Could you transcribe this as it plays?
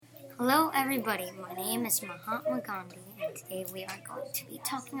Hello everybody, my name is Mahatma Gandhi and today we are going to be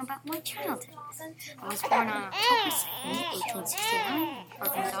talking about my childhood. I was born on October 2nd, 1869 in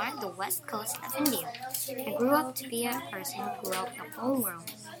Purgandar, the west coast of India. I grew up to be a person who loved the whole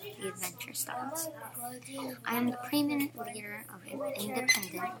world, the adventure styles. I am the preeminent leader of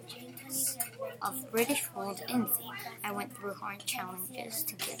independence of British ruled India. I went through hard challenges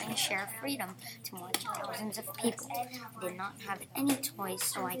to giving a share of freedom to more than thousands of people. I did not have any toys,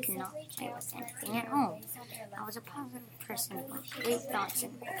 so I could not play with anything at home. I was a positive person with great thoughts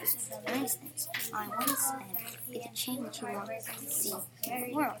and goals. For instance, I once said, be the change you want to see in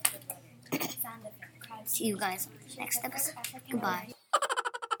the world. See you guys on the next episode. Goodbye.